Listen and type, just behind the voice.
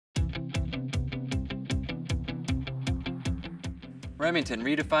Remington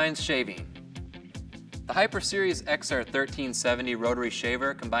redefines shaving. The Hyper Series XR1370 rotary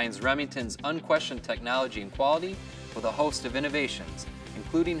shaver combines Remington's unquestioned technology and quality with a host of innovations,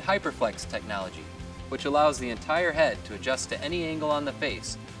 including HyperFlex technology, which allows the entire head to adjust to any angle on the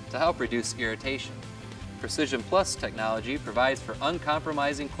face to help reduce irritation. Precision Plus technology provides for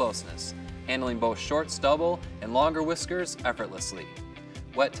uncompromising closeness, handling both short stubble and longer whiskers effortlessly.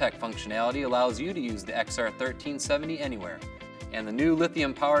 Wet Tech functionality allows you to use the XR1370 anywhere. And the new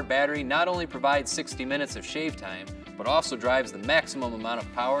lithium-powered battery not only provides 60 minutes of shave time, but also drives the maximum amount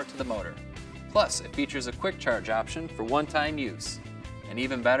of power to the motor. Plus, it features a quick charge option for one-time use. And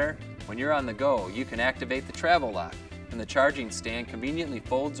even better, when you're on the go, you can activate the travel lock, and the charging stand conveniently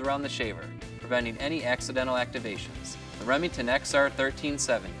folds around the shaver, preventing any accidental activations. The Remington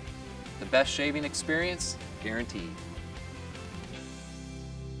XR1370. The best shaving experience, guaranteed.